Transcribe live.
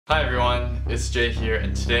Hi everyone, it's Jay here,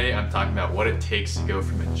 and today I'm talking about what it takes to go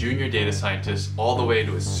from a junior data scientist all the way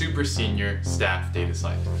to a super senior staff data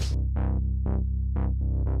scientist.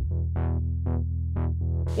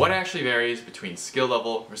 What actually varies between skill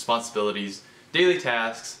level, responsibilities, daily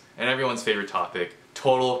tasks, and everyone's favorite topic,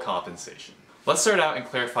 total compensation. Let's start out and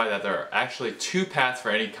clarify that there are actually two paths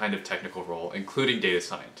for any kind of technical role, including data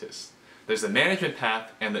scientists. There's the management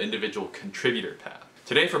path and the individual contributor path.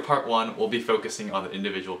 Today for part one, we'll be focusing on the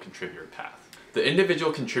individual contributor path. The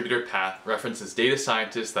individual contributor path references data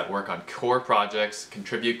scientists that work on core projects,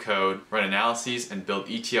 contribute code, run analyses, and build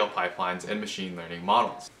ETL pipelines and machine learning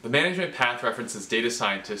models. The management path references data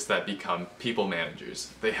scientists that become people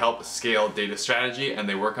managers. They help scale data strategy and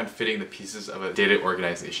they work on fitting the pieces of a data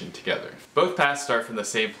organization together. Both paths start from the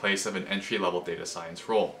same place of an entry-level data science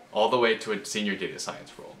role, all the way to a senior data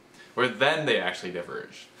science role, where then they actually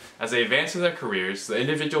diverge. As they advance in their careers, the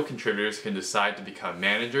individual contributors can decide to become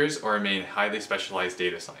managers or remain highly specialized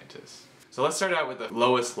data scientists. So let's start out with the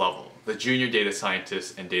lowest level, the junior data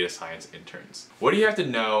scientists and data science interns. What do you have to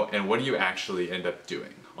know and what do you actually end up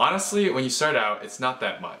doing? Honestly, when you start out, it's not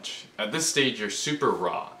that much. At this stage, you're super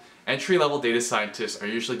raw. Entry-level data scientists are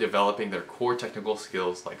usually developing their core technical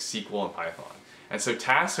skills like SQL and Python. And so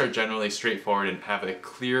tasks are generally straightforward and have a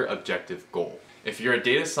clear objective goal. If you're a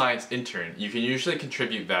data science intern, you can usually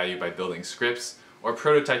contribute value by building scripts or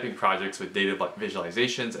prototyping projects with data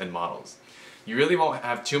visualizations and models. You really won't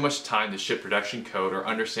have too much time to ship production code or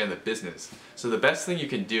understand the business, so the best thing you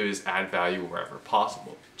can do is add value wherever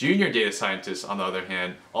possible. Junior data scientists, on the other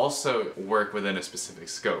hand, also work within a specific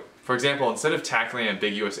scope. For example, instead of tackling an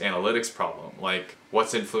ambiguous analytics problem, like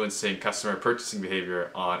what's influencing customer purchasing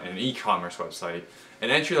behavior on an e-commerce website,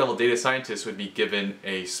 an entry-level data scientist would be given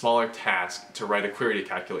a smaller task to write a query to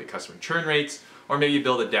calculate customer churn rates, or maybe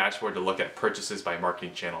build a dashboard to look at purchases by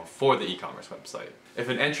marketing channel for the e-commerce website. If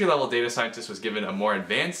an entry-level data scientist was given a more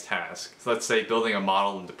advanced task, so let's say building a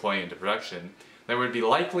model and deploying it into production, there would be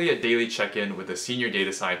likely a daily check-in with a senior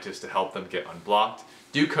data scientist to help them get unblocked,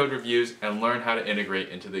 do code reviews, and learn how to integrate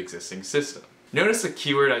into the existing system. Notice the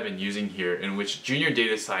keyword I've been using here, in which junior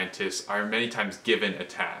data scientists are many times given a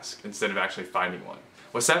task instead of actually finding one.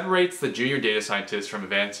 What separates the junior data scientist from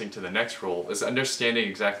advancing to the next role is understanding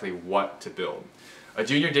exactly what to build. A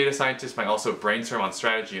junior data scientist might also brainstorm on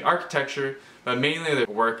strategy and architecture, but mainly their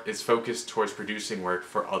work is focused towards producing work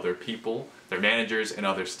for other people, their managers, and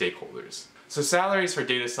other stakeholders. So salaries for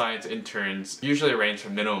data science interns usually range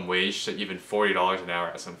from minimum wage to even $40 an hour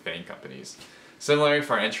at some FAANG companies. Similarly,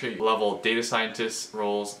 for entry-level data scientist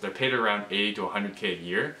roles, they're paid around $80 to $100K a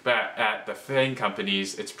year, but at the FAANG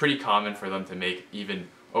companies, it's pretty common for them to make even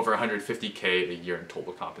over $150K a year in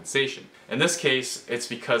total compensation. In this case, it's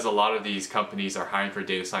because a lot of these companies are hiring for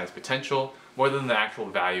data science potential more than the actual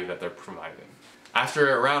value that they're providing.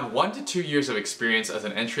 After around 1 to 2 years of experience as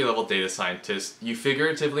an entry-level data scientist, you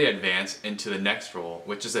figuratively advance into the next role,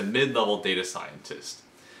 which is a mid-level data scientist.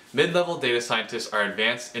 Mid-level data scientists are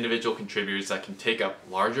advanced individual contributors that can take up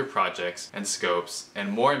larger projects and scopes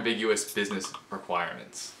and more ambiguous business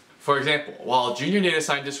requirements. For example, while a junior data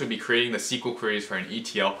scientist would be creating the SQL queries for an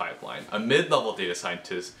ETL pipeline, a mid-level data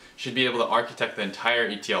scientist should be able to architect the entire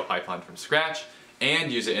ETL pipeline from scratch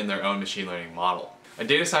and use it in their own machine learning model. A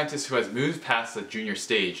data scientist who has moved past the junior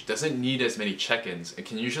stage doesn't need as many check-ins and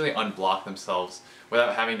can usually unblock themselves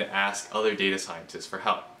without having to ask other data scientists for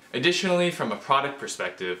help. Additionally, from a product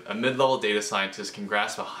perspective, a mid-level data scientist can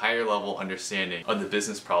grasp a higher level understanding of the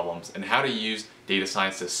business problems and how to use data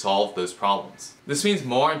science to solve those problems. This means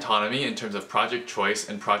more autonomy in terms of project choice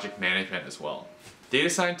and project management as well. Data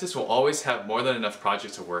scientists will always have more than enough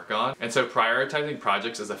projects to work on, and so prioritizing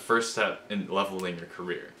projects is the first step in leveling your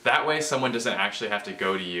career. That way someone doesn't actually have to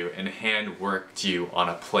go to you and hand work to you on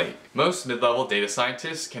a plate. Most mid-level data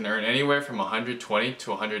scientists can earn anywhere from $120,000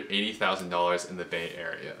 to $180,000 in the Bay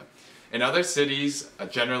Area. In other cities,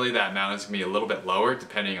 generally that amount is going to be a little bit lower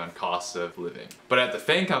depending on cost of living. But at the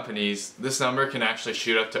FAANG companies, this number can actually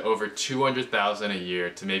shoot up to over $200,000 a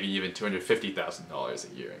year to maybe even $250,000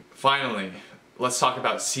 a year. Finally, let's talk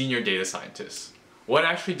about senior data scientists. What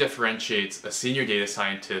actually differentiates a senior data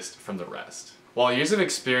scientist from the rest? While years of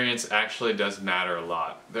experience actually does matter a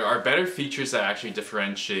lot, there are better features that actually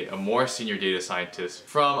differentiate a more senior data scientist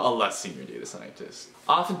from a less senior data scientist.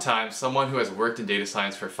 Oftentimes, someone who has worked in data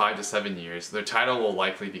science for 5 to 7 years, their title will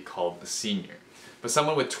likely be called a senior. But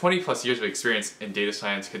someone with 20 plus years of experience in data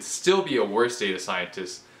science could still be a worse data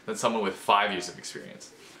scientist than someone with 5 years of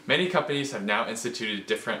experience. Many companies have now instituted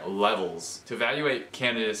different levels to evaluate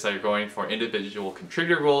candidates that are going for individual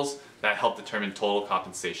contributor roles that help determine total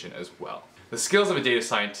compensation as well. The skills of a data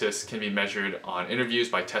scientist can be measured on interviews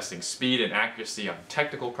by testing speed and accuracy on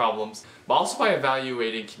technical problems, but also by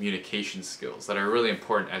evaluating communication skills that are really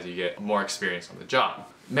important as you get more experience on the job.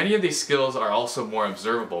 Many of these skills are also more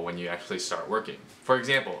observable when you actually start working. For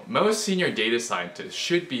example, most senior data scientists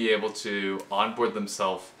should be able to onboard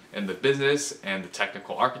themselves in the business and the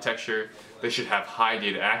technical architecture. They should have high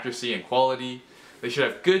data accuracy and quality. They should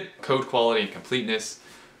have good code quality and completeness.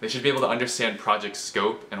 They should be able to understand project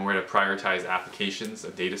scope and where to prioritize applications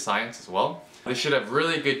of data science as well. They should have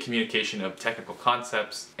really good communication of technical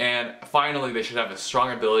concepts. And finally, they should have a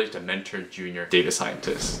strong ability to mentor junior data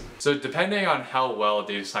scientists. So depending on how well a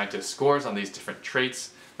data scientist scores on these different traits,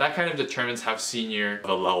 that kind of determines how senior of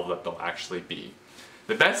a level that they'll actually be.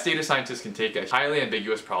 The best data scientists can take a highly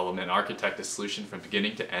ambiguous problem and architect a solution from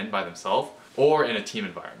beginning to end by themselves or in a team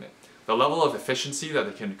environment. The level of efficiency that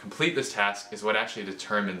they can complete this task is what actually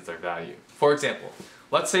determines their value. For example,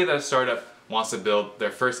 let's say that a startup wants to build their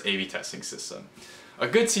first A/B testing system. A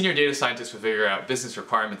good senior data scientist would figure out business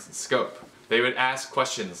requirements and scope. They would ask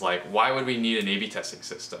questions like, why would we need an A/B testing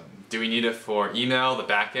system? Do we need it for email, the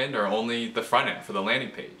back end, or only the front end for the landing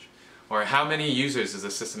page? Or how many users does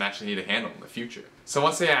the system actually need to handle in the future? So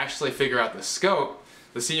once they actually figure out the scope,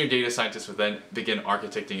 the senior data scientist would then begin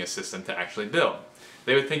architecting a system to actually build.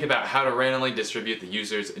 They would think about how to randomly distribute the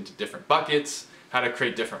users into different buckets, how to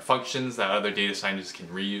create different functions that other data scientists can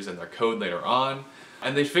reuse in their code later on,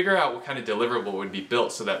 and they'd figure out what kind of deliverable would be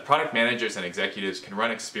built so that product managers and executives can run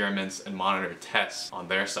experiments and monitor tests on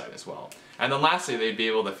their side as well. And then lastly, they'd be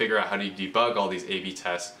able to figure out how to debug all these A/B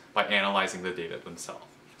tests by analyzing the data themselves.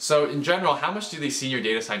 So in general, how much do these senior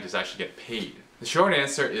data scientists actually get paid? The short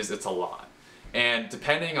answer is it's a lot. And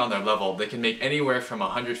depending on their level, they can make anywhere from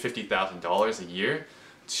 $150,000 a year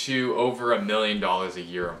to over $1 million a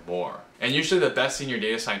year or more. And usually the best senior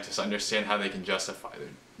data scientists understand how they can justify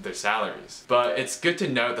their salaries. But it's good to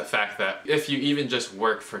note the fact that if you even just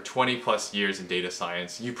work for 20 plus years in data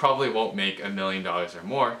science, you probably won't make $1 million or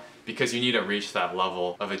more because you need to reach that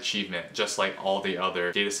level of achievement just like all the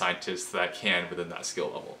other data scientists that can within that skill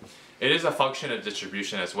level. It is a function of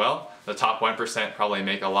distribution as well. The top 1% probably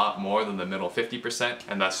make a lot more than the middle 50%,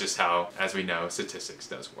 and that's just how, as we know, statistics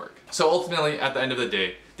does work. So ultimately, at the end of the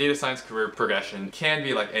day, data science career progression can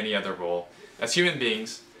be like any other role. As human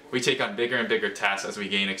beings, we take on bigger and bigger tasks as we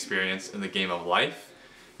gain experience in the game of life.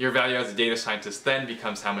 Your value as a data scientist then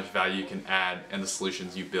becomes how much value you can add and the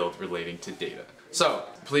solutions you build relating to data. So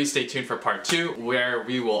please stay tuned for part 2, where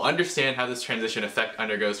we will understand how this transition effect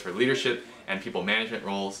undergoes for leadership and people management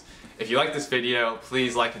roles. If you like this video,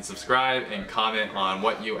 please like and subscribe and comment on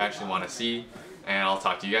what you actually want to see, and I'll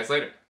talk to you guys later.